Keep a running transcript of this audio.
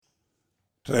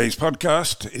Today's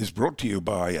podcast is brought to you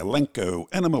by Elanco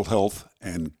Animal Health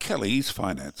and Kelly's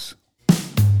Finance.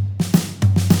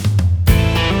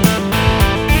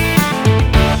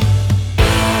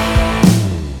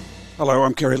 Hello,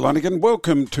 I'm Kerry Lonergan.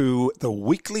 Welcome to the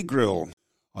Weekly Grill.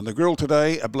 On the grill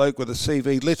today, a bloke with a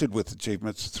CV littered with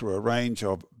achievements through a range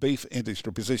of beef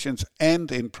industry positions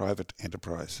and in private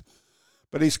enterprise.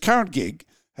 But his current gig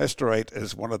has to rate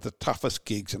as one of the toughest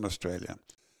gigs in Australia.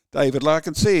 David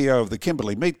Larkin, CEO of the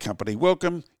Kimberley Meat Co.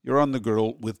 Welcome. You're on the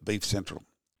grill with Beef Central.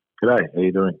 G'day, how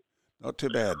you doing? Not too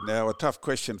bad. Now, a tough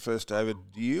question first, David.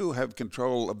 Do you have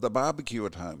control of the barbecue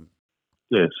at home?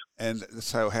 Yes. And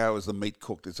so how is the meat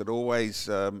cooked? Is it always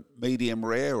medium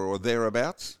rare or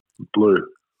thereabouts? Blue.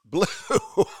 Blue.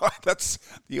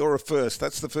 You're a first.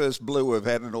 That's the first blue we've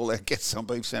had, and all our guests on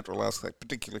Beef Central ask that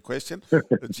particular question.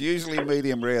 It's usually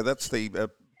medium rare. That's the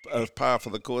par for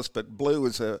the course, but blue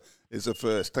is a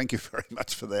first. Thank you very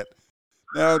much for that.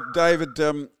 Now, David,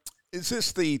 is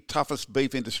this the toughest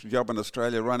beef industry job in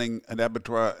Australia, running an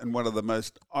abattoir in one of the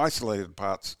most isolated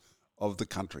parts of the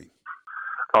country?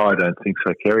 Oh, I don't think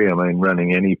so, Kerry. I mean,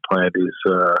 running any plant is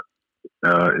a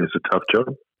tough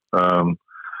job.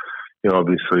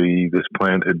 Obviously, this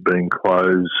plant had been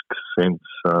closed since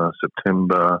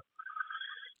September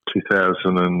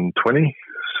 2020.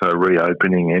 So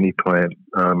reopening any plant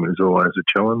is always a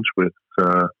challenge with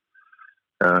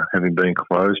having been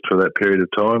closed for that period of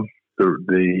time.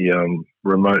 The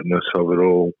remoteness of it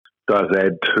all does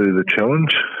add to the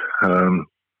challenge,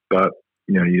 but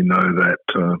you know that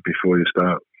before you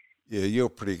start. Yeah, you're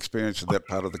pretty experienced in that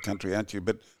part of the country, aren't you?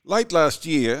 But late last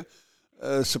year,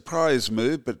 a surprise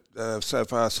move, but so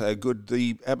far so good.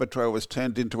 The abattoir was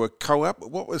turned into a co-op.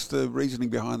 What was the reasoning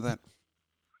behind that?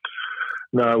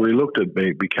 No, we looked at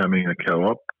becoming a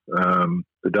co-op.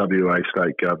 The WA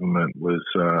state government was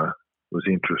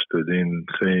interested in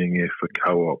seeing if a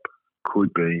co-op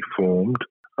could be formed,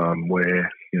 where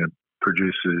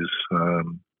producers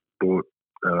bought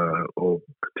or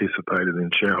participated in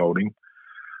shareholding,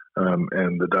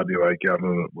 and the WA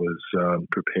government was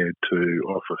prepared to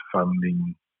offer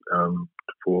funding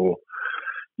for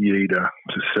YEDA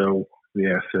to sell the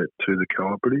asset to the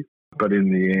cooperative. But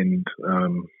in the end,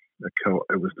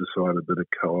 it was decided that a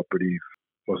cooperative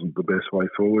wasn't the best way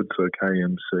forward, so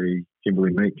KMC,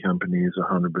 Kimberley Meat Company, is a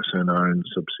 100% owned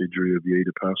subsidiary of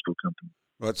YEDA Pastoral Company.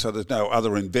 Right, so there's no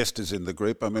other investors in the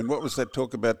group. I mean, what was that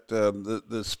talk about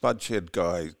the Spud Shed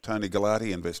guy, Tony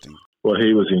Galati, investing? Well,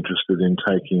 he was interested in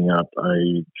taking up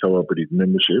a cooperative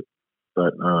membership,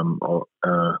 but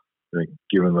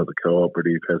given that the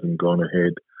cooperative hasn't gone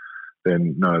ahead,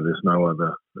 then no, there's no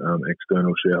other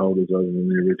external shareholders other than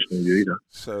the original YEDA.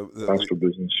 So the pastoral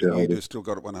business shareholders. YEDA still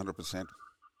got it 100%.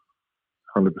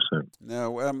 100%.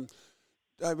 Now,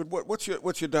 David, what's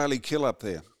your daily kill up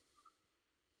there?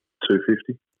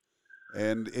 250.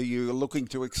 And are you looking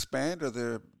to expand? Is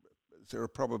there a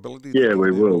probability? Yeah, we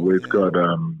will. We've got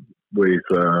a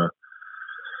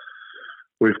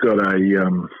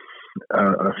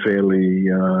fairly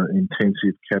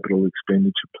intensive capital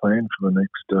expenditure plan for the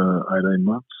next 18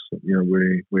 months.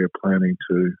 We're planning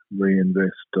to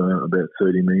reinvest about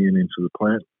 30 million into the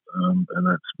plant, and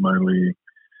that's mainly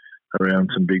around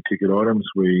some big ticket items.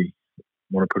 We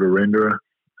want to put a renderer.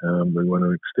 We want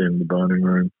to extend the boning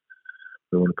room.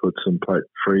 We want to put some plate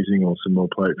freezing or some more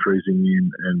plate freezing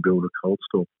in and build a cold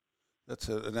store. That's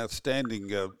an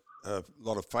outstanding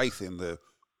lot of faith in the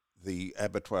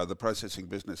abattoir, the processing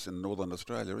business in Northern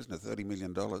Australia, isn't it? $30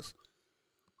 million.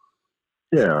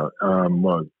 Yeah.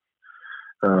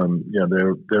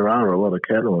 There are a lot of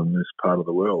cattle in this part of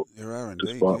the world. There are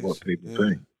indeed, despite what people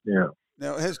think. Yeah.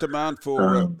 Now, has demand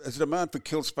for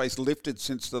kill space lifted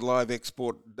since the live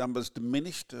export numbers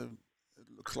diminished? It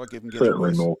looks like even getting certainly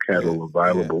worse. More cattle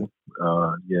available.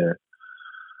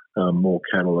 More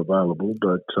cattle available,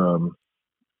 but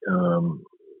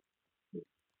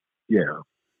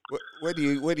Where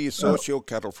do you source your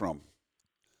cattle from?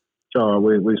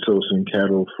 We're sourcing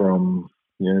cattle from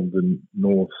the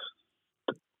North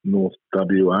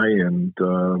WA and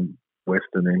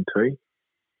Western NT.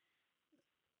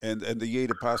 And the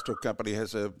YEDA Pastoral Company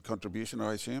has a contribution,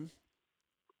 I assume?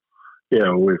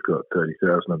 Yeah, we've got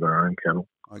 30,000 of our own cattle.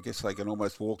 I guess they can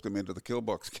almost walk them into the kill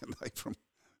box, can they, from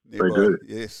nearby? They do.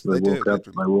 Yes, they do.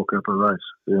 They walk up a race,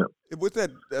 yeah. With that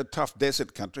tough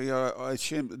desert country, I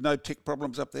assume no tick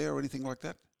problems up there or anything like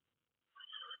that?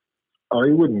 I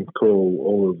wouldn't call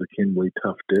all of the Kimberley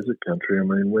tough desert country. I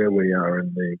mean, where we are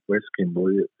in the West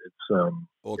Kimberley, it's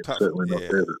certainly not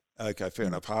desert. Okay, fair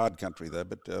enough. Hard country though,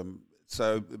 but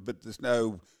there's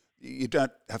no, you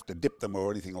don't have to dip them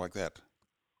or anything like that.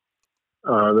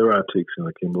 There are ticks in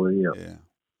the Kimberley, yeah.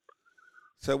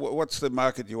 So what's the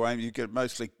market you aim? You get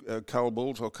mostly cull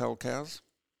bulls or cull cows?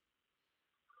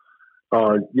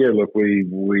 Yeah, look, we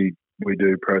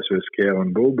do process cow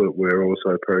and bull, but we're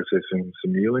also processing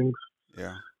some yearlings.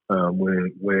 Yeah.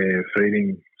 We're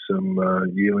feeding some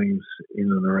yearlings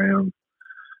in and around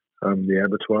the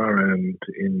abattoir and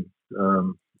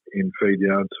in feed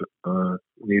yards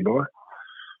nearby.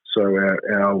 So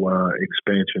our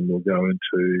expansion will go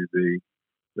into the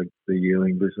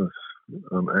yearling business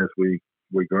as we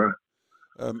grow.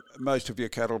 Most of your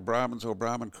cattle Brahmins or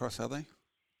Brahman cross, are they?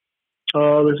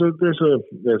 There's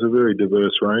a very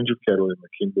diverse range of cattle in the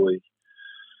Kimberley,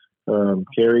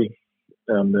 Kerry.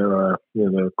 There are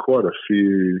quite a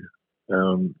few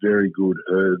very good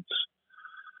herds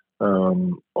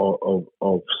of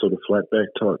sort of flatback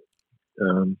type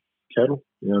cattle.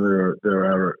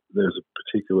 There's a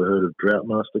particular herd of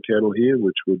Droughtmaster cattle here,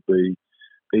 which would be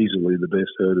easily the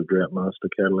best herd of Droughtmaster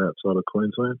cattle outside of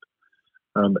Queensland,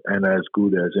 and as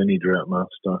good as any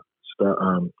Droughtmaster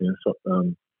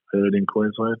herd in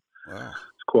Queensland. Wow.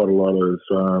 It's quite a lot of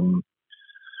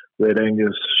Red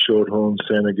Angus, Shorthorn,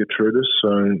 Santa Gertrudis.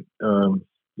 So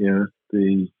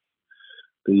the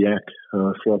yak,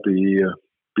 floppy ear,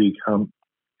 big hump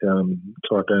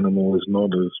type animal is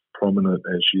not as prominent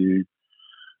as you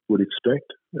would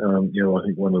expect. I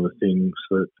think one of the things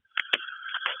that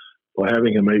by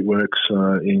having a meatworks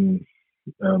in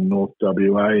North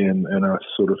WA and us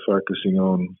sort of focusing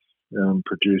on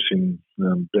producing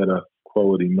better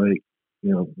quality meat,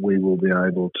 we will be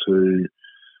able to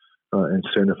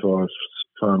incentivise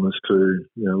farmers to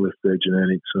lift their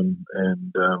genetics and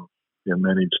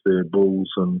manage their bulls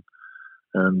and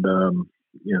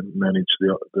manage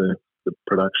the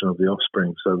production of the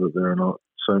offspring, so that there are not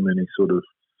so many sort of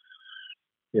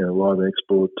live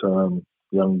export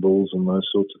young bulls and those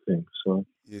sorts of things. So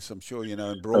yes, I'm sure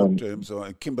in broad terms,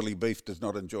 Kimberley beef does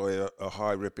not enjoy a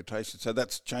high reputation. So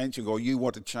that's changing, or you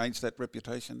want to change that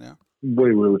reputation now?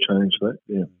 We will change that.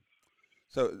 Yeah.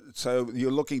 So you're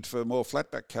looking for more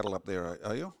flatback cattle up there,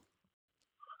 are you?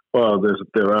 Well,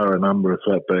 there are a number of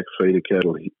flatback feeder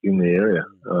cattle in the area.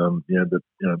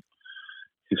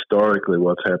 Historically,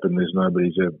 what's happened is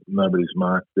nobody's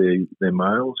marked their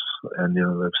males, and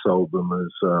they've sold them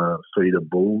as feeder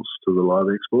bulls to the live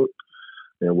export.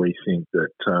 We think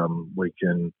that we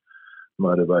can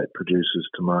motivate producers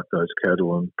to mark those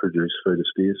cattle and produce feeder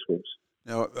steers for us.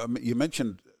 Now, you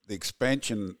mentioned the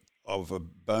expansion of a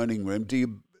boning room. Do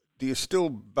you still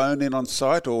bone in on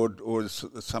site, or is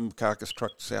some carcass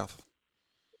trucked south?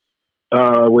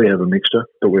 We have a mixture,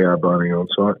 but we are boning on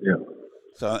site. Yeah.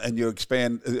 So, and you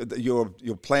expand. Your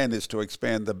plan is to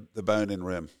expand the bone-in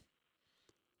room.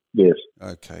 Yes.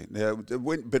 Okay. Now,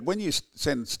 when you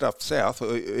send stuff south,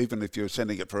 or even if you're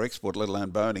sending it for export, let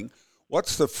alone boning,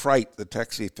 what's the freight, the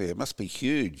taxi fare? It must be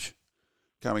huge,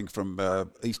 coming from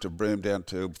east of Broome down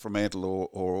to Fremantle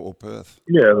or Perth.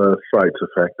 Yeah, the freight's a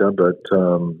factor, but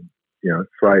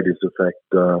freight is a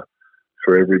factor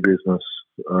for every business.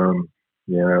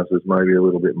 Ours is maybe a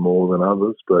little bit more than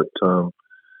others, but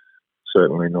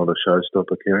certainly not a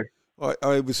showstopper, Kerry.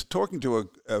 I was talking to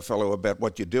a fellow about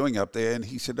what you're doing up there, and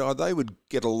he said, they would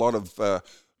get a lot of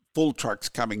full trucks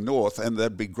coming north, and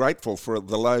they'd be grateful for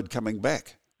the load coming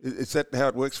back. Is that how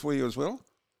it works for you as well?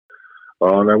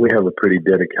 Oh, no, we have a pretty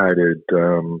dedicated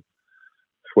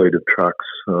fleet of trucks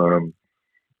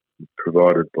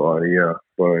provided by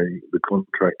the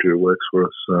contractor who works for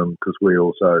us, because we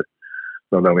also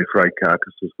not only freight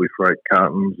carcasses, we freight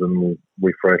cartons and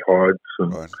we freight hides.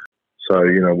 And right. So,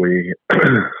 we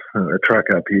a truck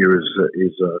up here is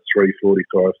 3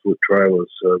 45-foot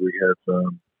trailers. So we have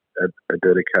a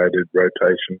dedicated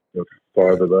rotation of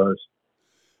 5 of those.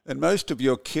 And most of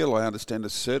your kill, I understand,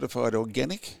 is certified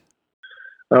organic?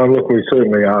 Look, we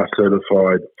certainly are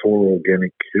certified for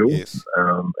organic kill, yes.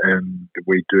 And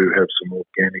we do have some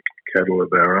organic cattle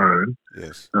of our own.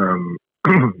 Yes.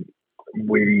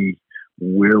 We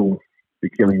will be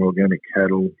killing organic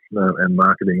cattle and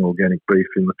marketing organic beef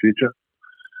in the future.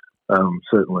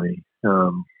 Certainly,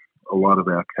 a lot of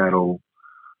our cattle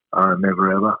are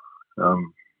never ever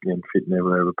and fit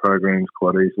never ever programs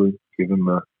quite easily, given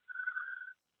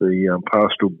the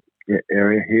pastoral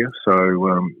area here. So,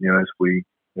 as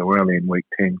we're only in week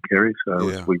 10, Kerry, so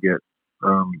as we get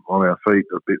on our feet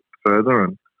a bit further,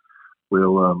 and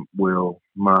we'll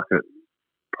market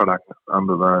product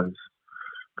under those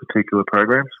particular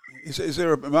programs. Is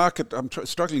there a market? I'm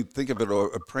struggling to think of it, or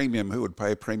a premium. Who would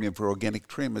pay a premium for organic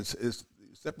trim? Is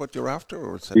that what you're after,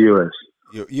 or is that US?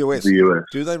 US. The US.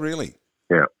 Do they really?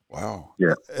 Yeah. Wow.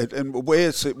 Yeah. And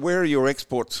where are your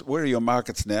exports? Where are your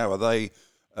markets now? Are they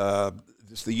the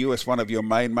is the US one of your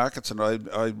main markets? And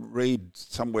I read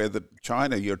somewhere that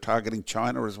China, you're targeting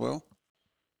China as well?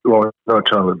 Well, not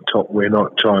China top. We're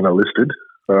not China listed.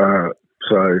 But,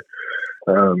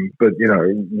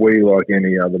 we, like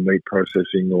any other meat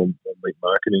processing or meat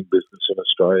marketing business in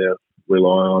Australia,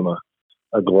 rely on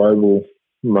a global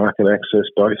market access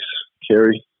base,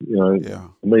 Kerry. The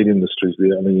meat industry is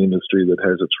the only industry that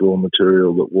has its raw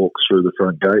material that walks through the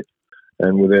front gate.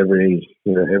 And with every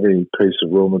piece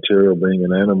of raw material being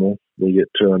an animal, we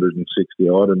get 260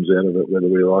 items out of it, whether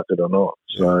we like it or not.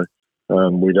 So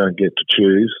we don't get to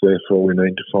choose. Therefore, we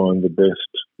need to find the best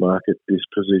market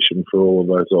disposition for all of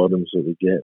those items that we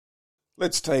get.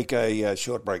 Let's take a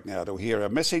short break now to hear a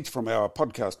message from our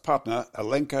podcast partner,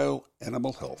 Elanco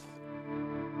Animal Health.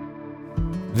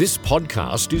 This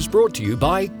podcast is brought to you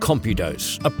by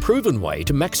CompuDose, a proven way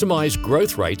to maximise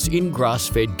growth rates in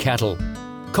grass-fed cattle.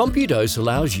 CompuDose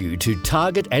allows you to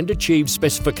target and achieve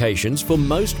specifications for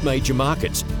most major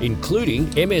markets, including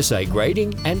MSA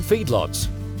grading and feedlots.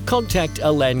 Contact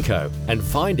Elanco and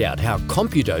find out how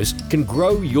CompuDose can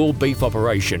grow your beef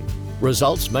operation.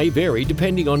 Results may vary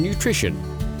depending on nutrition.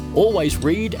 Always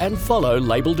read and follow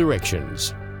label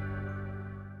directions.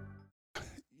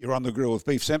 You're on the grill with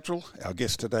Beef Central. Our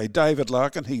guest today, David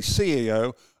Larkin. He's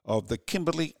CEO of the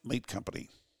Kimberley Meat Company.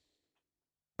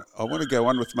 I want to go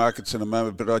on with markets in a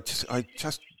moment, but I just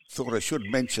thought I should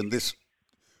mention this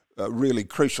really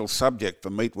crucial subject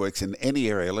for meatworks in any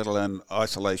area, let alone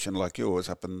isolation like yours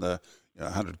up in the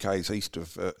 100 k's east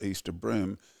of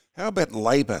Broome. How about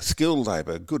labour, skilled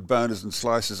labour? Good boners and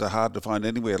slices are hard to find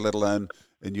anywhere, let alone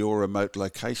in your remote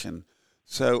location.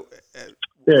 So,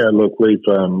 look, we've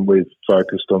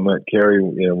focused on that, Kerry.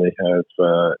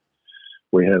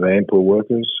 We have ample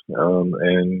workers,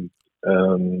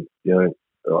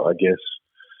 I guess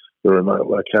the remote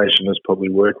location has probably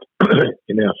worked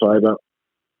in our favour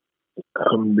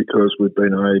because we've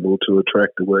been able to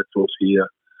attract a workforce here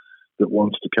that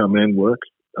wants to come and work.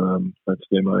 That's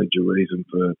their major reason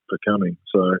for coming.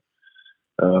 So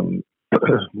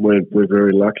we're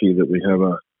very lucky that we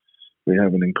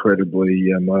have an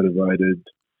incredibly motivated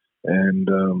and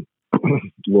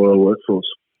loyal workforce.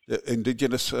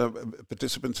 Indigenous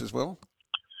participants as well?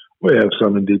 We have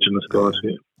some Indigenous guys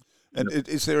here. And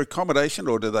is there accommodation,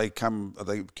 or do they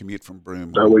commute from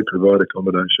Broome? No, we provide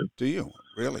accommodation. Do you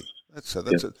really?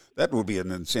 That will be an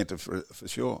incentive for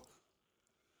sure.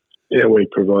 Yeah, we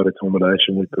provide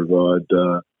accommodation. We provide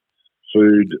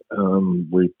food.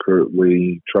 We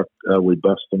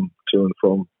bus them to and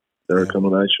from their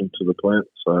accommodation to the plant.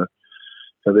 So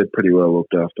they're pretty well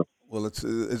looked after. Well,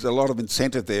 there's a lot of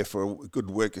incentive there for good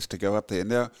workers to go up there.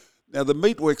 Now the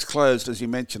meatworks closed, as you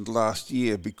mentioned, last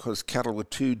year because cattle were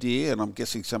too dear, and I'm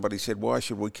guessing somebody said, why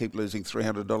should we keep losing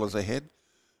 $300 a head?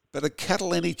 But are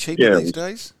cattle any cheaper these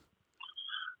days?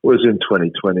 It was in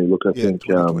 2020. Look, I think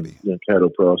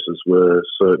cattle prices were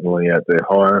certainly at their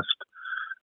highest.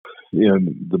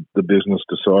 The business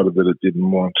decided that it didn't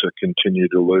want to continue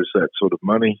to lose that sort of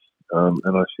money,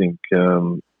 and I think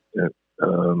they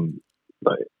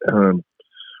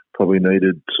probably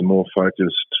needed some more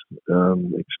focused,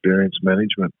 experienced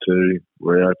management to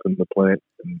reopen the plant,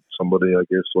 and somebody, I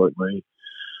guess, like me,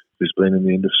 who's been in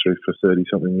the industry for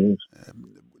 30-something years.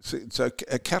 So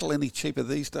are cattle any cheaper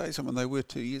these days than they were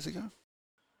 2 years ago?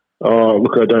 Oh,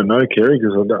 look, I don't know, Kerry,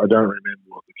 because I don't remember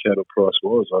what the cattle price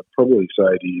was. I'd probably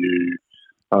say to you,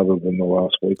 other than the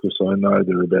last week or so, no,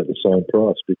 they're about the same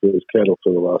price because cattle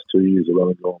for the last 2 years have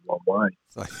only gone one way.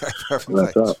 Are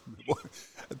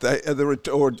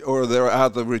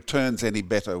the returns any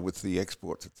better with the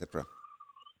exports, etc.?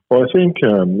 Well, I think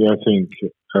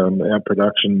our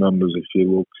production numbers, if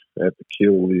you look at the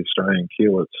Australian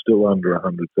kill, it's still under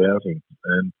 100,000.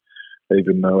 And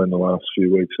even though in the last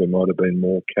few weeks there might have been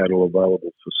more cattle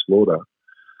available for slaughter,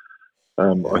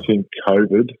 I think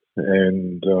COVID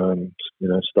and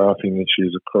staffing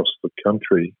issues across the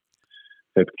country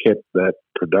have kept that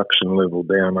production level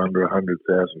down under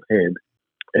 100,000 head.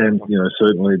 And,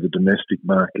 certainly the domestic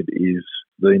market is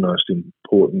the most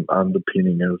important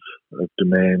underpinning of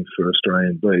demand for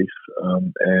Australian beef.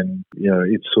 And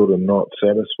it's sort of not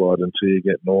satisfied until you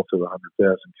get north of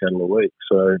 100,000 cattle a week.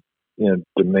 So,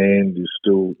 demand is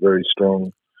still very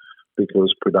strong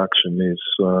because production is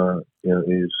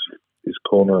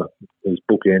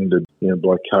bookended,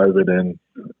 by COVID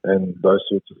and those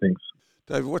sorts of things.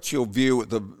 David, what's your view,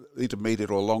 the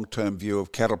intermediate or long-term view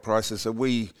of cattle prices?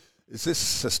 Is this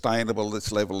sustainable,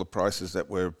 this level of prices that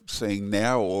we're seeing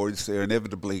now, or is there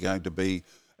inevitably going to be,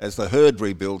 as the herd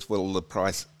rebuilds, will the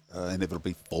price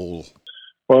inevitably fall?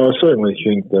 Well, I certainly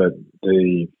think that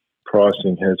the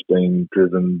pricing has been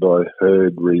driven by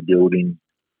herd rebuilding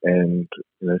and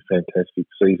fantastic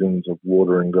seasons of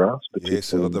water and grass. Yes,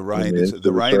 so the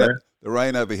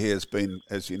rain over here has been,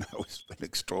 as you know, it's been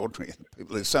extraordinary.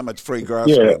 There's so much free grass.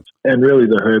 Yeah, and really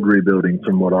the herd rebuilding,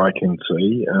 from what I can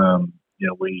see,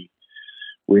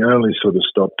 we only sort of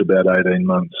stopped about 18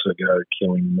 months ago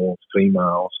killing more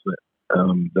females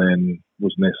than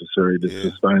was necessary to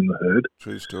sustain the herd.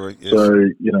 True story. Yes. So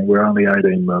we're only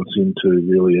 18 months into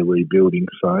really a rebuilding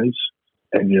phase,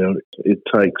 and it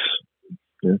takes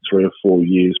 3 or 4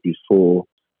 years before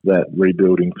that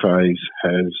rebuilding phase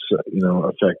has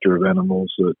a factor of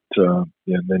animals that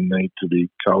then need to be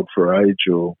culled for age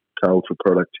or culled for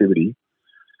productivity,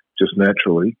 just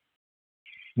naturally.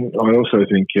 I also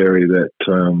think, Kerry, that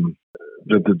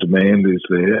the demand is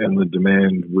there, and the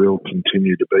demand will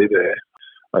continue to be there.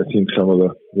 I think some of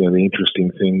the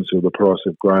interesting things are the price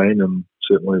of grain and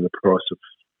certainly the price of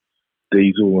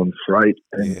diesel and freight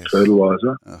and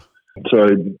fertiliser. Oh. So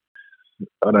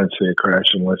I don't see a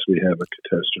crash unless we have a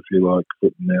catastrophe like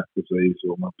foot and mouth disease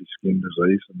or lumpy skin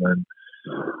disease, and then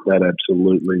that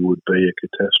absolutely would be a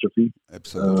catastrophe.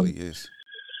 Absolutely, yes.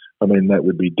 I mean, that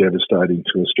would be devastating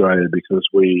to Australia because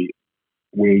we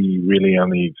really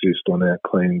only exist on our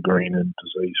clean, green and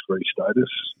disease-free status,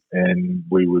 and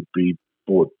we would be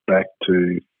brought back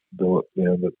to the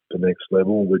next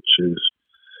level, which is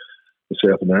the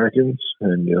South Americans,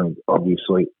 and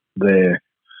obviously their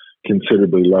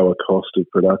considerably lower cost of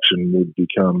production would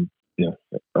become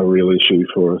a real issue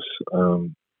for us,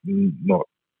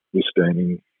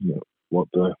 notwithstanding what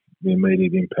the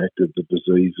immediate impact of the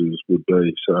diseases would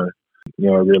be. So,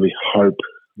 I really hope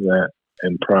that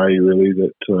and pray really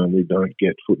that we don't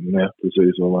get foot and mouth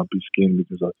disease or lumpy skin,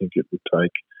 because I think it would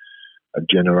take a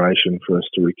generation for us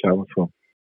to recover from.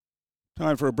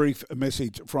 Time for a brief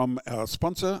message from our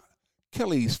sponsor,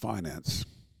 Kelly's Finance.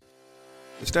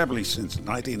 Established since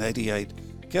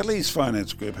 1988, Kelly's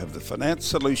Finance Group have the finance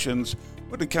solutions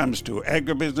when it comes to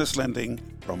agribusiness lending,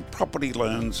 from property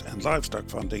loans and livestock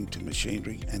funding to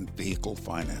machinery and vehicle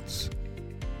finance.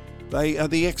 They are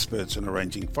the experts in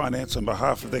arranging finance on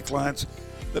behalf of their clients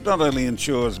that not only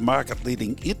ensures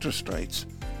market-leading interest rates,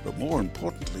 but more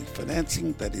importantly,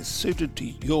 financing that is suited to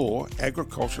your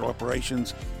agricultural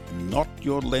operations, not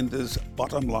your lender's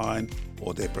bottom line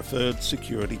or their preferred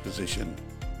security position.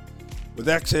 With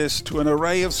access to an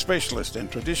array of specialist and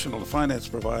traditional finance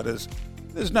providers,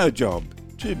 there's no job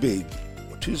too big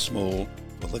or too small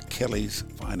for the Kelly's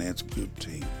Finance Group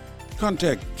team.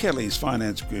 Contact Kelly's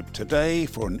Finance Group today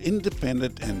for an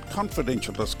independent and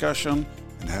confidential discussion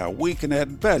on how we can add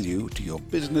value to your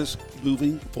business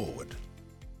moving forward.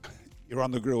 You're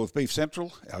on the grill with Beef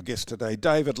Central. Our guest today,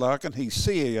 David Larkin. He's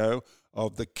CEO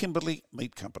of the Kimberley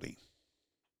Meat Company.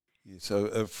 So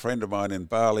a friend of mine in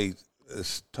Bali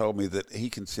has told me that he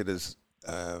considers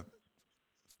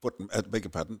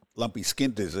lumpy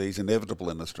skin disease inevitable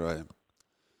in Australia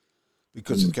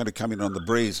because it's going to come in on the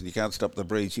breeze, and you can't stop the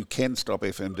breeze. You can stop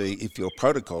FMD if your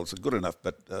protocols are good enough,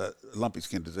 but lumpy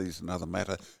skin disease is another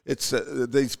matter. It's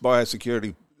these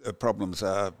biosecurity problems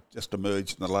are just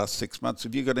emerged in the last 6 months.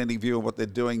 Have you got any view on what they're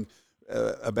doing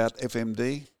about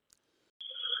FMD?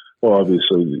 Well,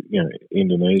 obviously,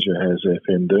 Indonesia has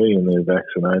FMD and they're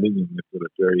vaccinating, and they've got a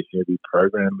very heavy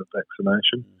program of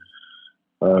vaccination.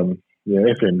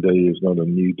 FMD is not a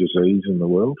new disease in the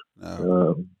world.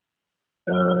 No.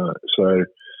 So,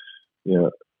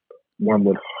 one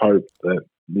would hope that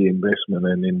the investment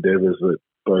and endeavours that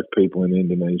both people in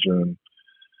Indonesia and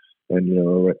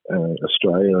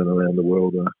Australia and around the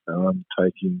world are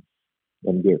undertaking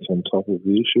and gets on top of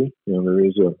the issue. There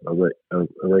is a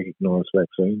recognised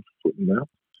vaccine for foot and mouth.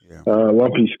 Yeah.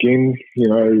 Lumpy skin,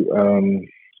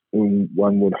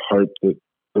 one would hope that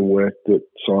the work that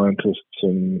scientists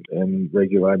and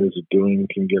regulators are doing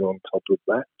can get on top of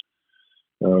that.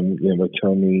 They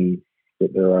tell me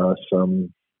that there are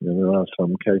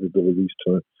some capabilities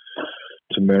to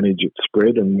manage its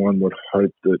spread, and one would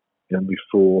hope that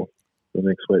before the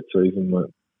next wet season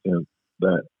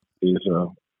that is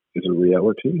a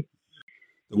reality.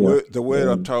 The word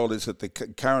I'm told is that the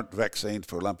current vaccine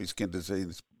for lumpy skin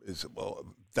disease is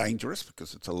dangerous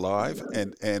because it's alive,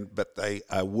 but they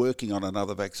are working on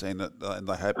another vaccine and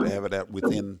they hope to have it out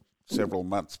within several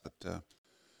months. But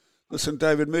listen,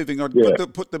 David, moving on,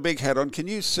 put the big hat on. Can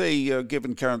you see,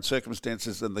 given current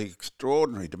circumstances and the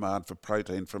extraordinary demand for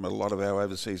protein from a lot of our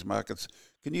overseas markets,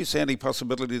 can you see any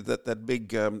possibility that that big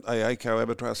AACO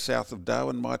abattoir south of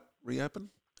Darwin might reopen?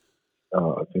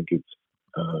 I think it's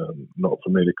not for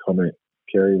me to comment,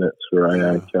 Kerry. That's for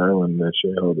AACO and their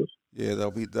shareholders. Yeah,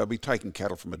 they'll be taking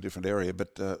cattle from a different area,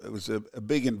 but it was a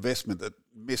big investment that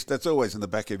missed. That's always in the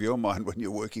back of your mind when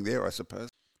you're working there, I suppose.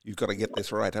 You've got to get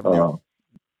this right, haven't you?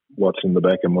 what's in the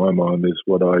back of my mind is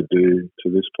what I do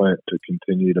to this plant to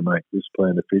continue to make this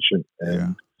plant efficient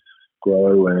and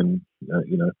grow. And,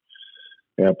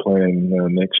 our plan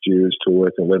next year is to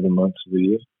work 11 months of the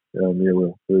year. We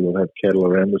will have cattle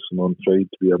around us and on feed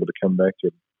to be able to come back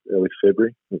in early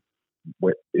February,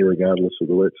 irregardless of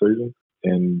the wet season.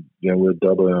 And, we'll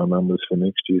double our numbers for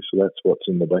next year. So that's what's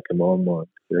in the back of my mind,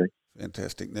 Kerry.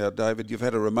 Fantastic. Now, David, you've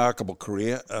had a remarkable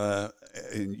career.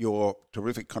 And your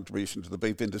terrific contribution to the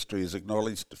beef industry is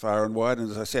acknowledged far and wide. And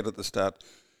as I said at the start,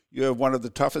 you have one of the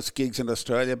toughest gigs in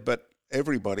Australia, but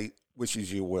everybody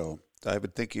wishes you well.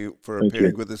 David, thank you for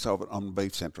appearing with us on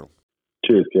Beef Central.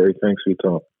 Cheers, Kerry. Thanks for your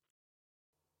time.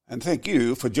 And thank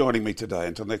you for joining me today.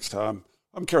 Until next time,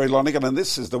 I'm Kerry Lonergan, and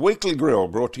this is the Weekly Grill,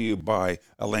 brought to you by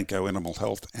Elanco Animal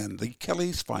Health and the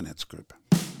Kelly's Finance Group.